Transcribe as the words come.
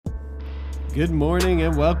Good morning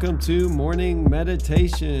and welcome to Morning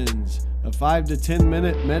Meditations, a 5 to 10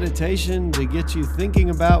 minute meditation to get you thinking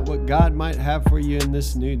about what God might have for you in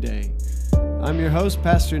this new day. I'm your host,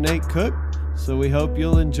 Pastor Nate Cook, so we hope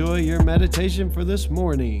you'll enjoy your meditation for this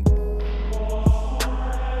morning.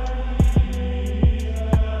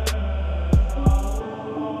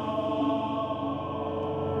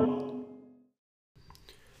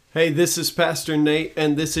 Hey, this is Pastor Nate,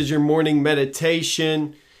 and this is your morning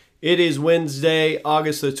meditation. It is Wednesday,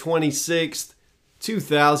 August the 26th,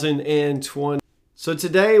 2020. So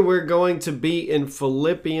today we're going to be in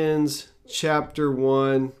Philippians chapter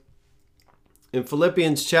 1. In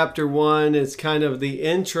Philippians chapter 1, it's kind of the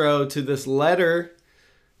intro to this letter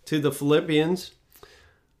to the Philippians.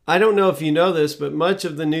 I don't know if you know this, but much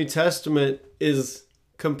of the New Testament is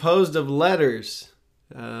composed of letters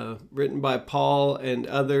written by Paul and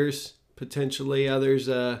others, potentially others.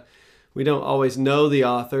 We don't always know the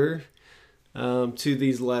author to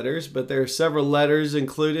these letters, but there are several letters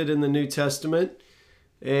included in the New Testament.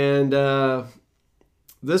 And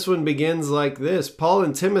this one begins like this. Paul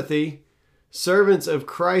and Timothy, servants of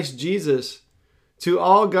Christ Jesus, to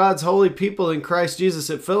all God's holy people in Christ Jesus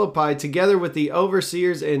at Philippi, together with the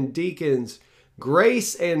overseers and deacons,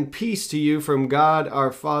 grace and peace to you from God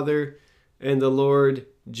our Father and the Lord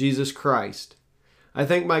Jesus Christ. I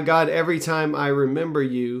thank my God every time I remember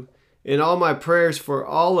you. In all my prayers for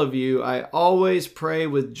all of you, I always pray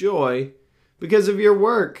with joy because of your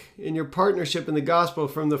work and your partnership in the gospel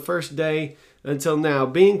from the first day until now,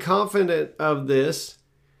 being confident of this,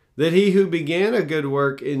 that he who began a good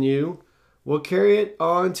work in you will carry it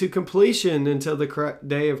on to completion until the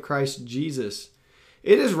day of Christ Jesus.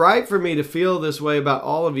 It is right for me to feel this way about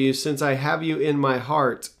all of you since I have you in my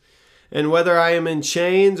heart. And whether I am in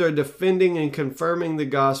chains or defending and confirming the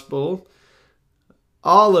gospel,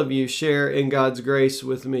 all of you share in God's grace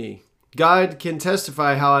with me. God can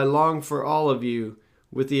testify how I long for all of you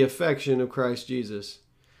with the affection of Christ Jesus.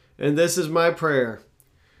 And this is my prayer,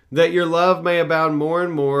 that your love may abound more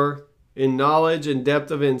and more in knowledge and depth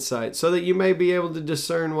of insight, so that you may be able to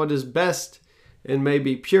discern what is best and may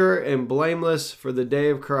be pure and blameless for the day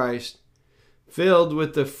of Christ, filled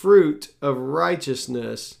with the fruit of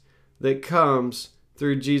righteousness that comes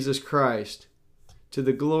through Jesus Christ, to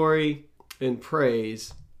the glory and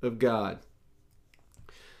praise of God.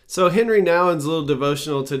 So Henry Nouwen's little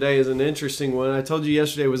devotional today is an interesting one. I told you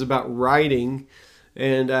yesterday was about writing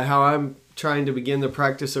and how I'm trying to begin the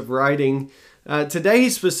practice of writing. Today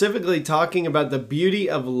he's specifically talking about the beauty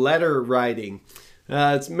of letter writing.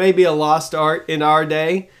 It's maybe a lost art in our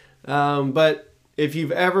day, but if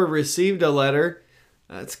you've ever received a letter,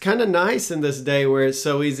 it's kind of nice in this day where it's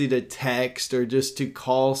so easy to text or just to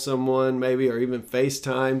call someone maybe, or even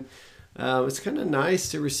FaceTime. It's kind of nice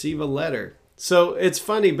to receive a letter. So it's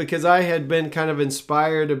funny because I had been kind of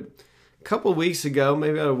inspired a couple weeks ago,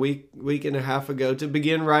 maybe about a week and a half ago, to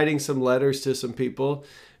begin writing some letters to some people.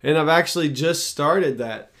 And I've actually just started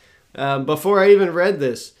that before I even read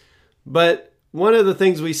this. But one of the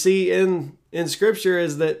things we see in Scripture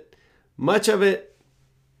is that much of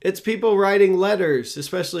it's people writing letters,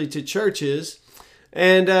 especially to churches.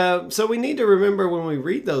 And so we need to remember when we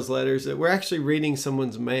read those letters that we're actually reading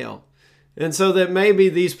someone's mail. And so that maybe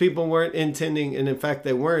these people weren't intending, and in fact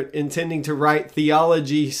they weren't intending to write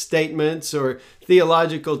theology statements or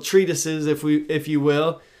theological treatises, if you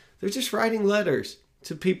will. They're just writing letters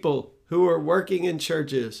to people who are working in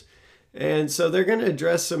churches. And so they're going to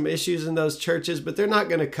address some issues in those churches, but they're not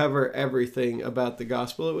going to cover everything about the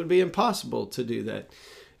gospel. It would be impossible to do that.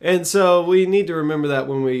 And so we need to remember that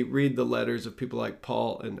when we read the letters of people like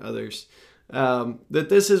Paul and others, that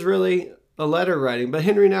this is really a letter writing. But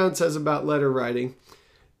Henry Nouwen says about letter writing,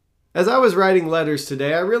 as I was writing letters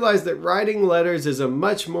today, I realized that writing letters is a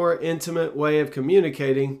much more intimate way of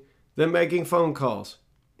communicating than making phone calls.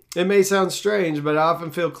 It may sound strange, but I often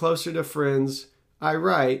feel closer to friends I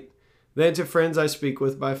write than to friends I speak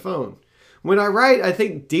with by phone. When I write, I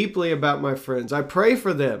think deeply about my friends. I pray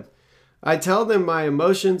for them. I tell them my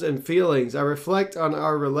emotions and feelings. I reflect on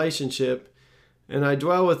our relationship, and I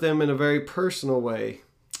dwell with them in a very personal way.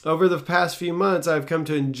 Over the past few months, I've come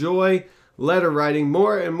to enjoy letter writing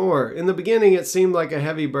more and more. In the beginning, it seemed like a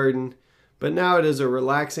heavy burden, but now it is a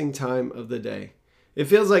relaxing time of the day. It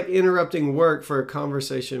feels like interrupting work for a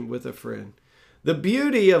conversation with a friend. The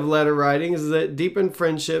beauty of letter writing is that it deepens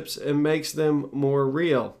friendships and makes them more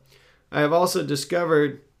real. I have also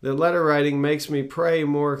discovered that letter writing makes me pray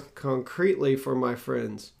more concretely for my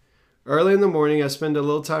friends. Early in the morning, I spend a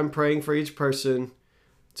little time praying for each person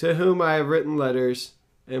to whom I have written letters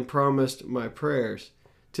and promised my prayers.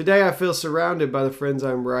 Today I feel surrounded by the friends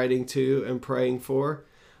I'm writing to and praying for.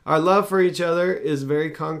 Our love for each other is very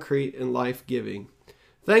concrete and life-giving.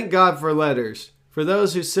 Thank God for letters, for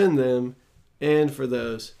those who send them, and for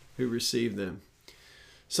those who receive them.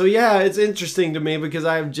 So yeah, it's interesting to me because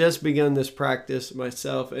I have just begun this practice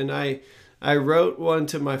myself, and I wrote one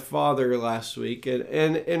to my father last week, and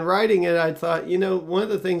in writing it, I thought, one of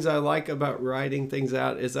the things I like about writing things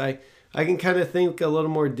out is I can kind of think a little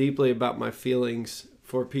more deeply about my feelings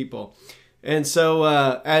for people. And so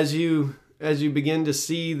as you begin to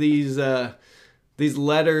see these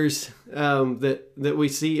letters that we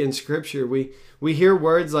see in Scripture, we hear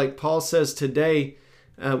words like Paul says today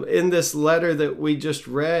in this letter that we just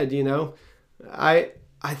read. I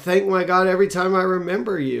thank my God every time I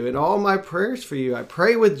remember you and all my prayers for you. I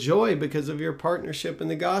pray with joy because of your partnership in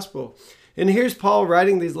the gospel. And here's Paul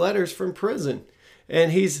writing these letters from prison,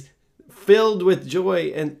 and he's filled with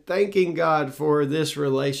joy and thanking God for this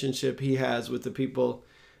relationship he has with the people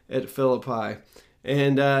at Philippi.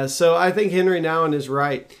 And so I think Henry Nouwen is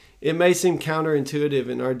right. It may seem counterintuitive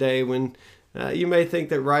in our day when you may think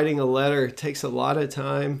that writing a letter takes a lot of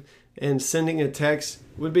time and sending a text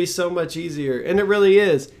would be so much easier. And it really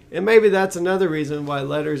is. And maybe that's another reason why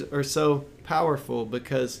letters are so powerful,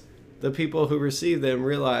 because the people who receive them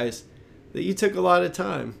realize that you took a lot of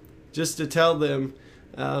time just to tell them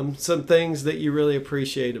some things that you really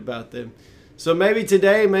appreciate about them. So maybe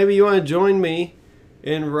today, maybe you want to join me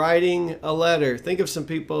in writing a letter. Think of some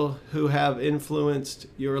people who have influenced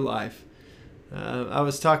your life. I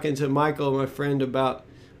was talking to Michael, my friend, about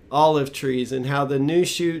olive trees and how the new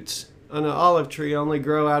shoots on an olive tree only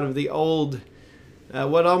grow out of the old,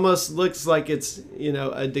 what almost looks like it's,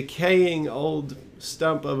 a decaying old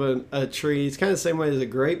stump of a tree. It's kind of the same way as a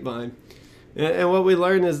grapevine. And what we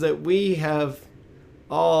learn is that we have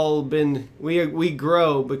all been, we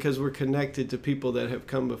grow because we're connected to people that have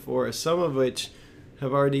come before us, some of which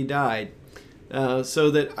have already died.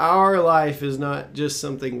 So that our life is not just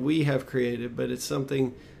something we have created, but it's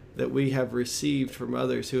something that we have received from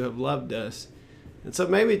others who have loved us. And so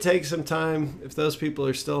maybe take some time, if those people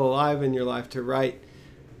are still alive in your life, to write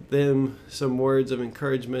them some words of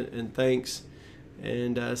encouragement and thanks,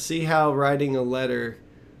 and see how writing a letter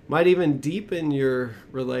might even deepen your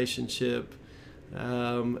relationship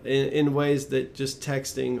in ways that just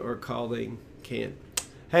texting or calling can't.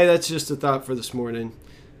 Hey, that's just a thought for this morning,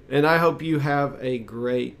 and I hope you have a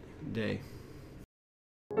great day.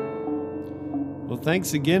 Well,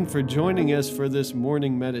 thanks again for joining us for this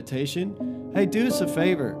morning meditation. Hey, do us a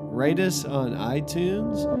favor, rate us on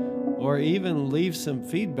iTunes, or even leave some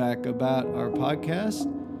feedback about our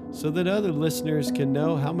podcast so that other listeners can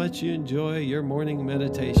know how much you enjoy your morning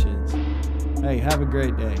meditations. Hey, have a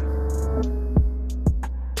great day.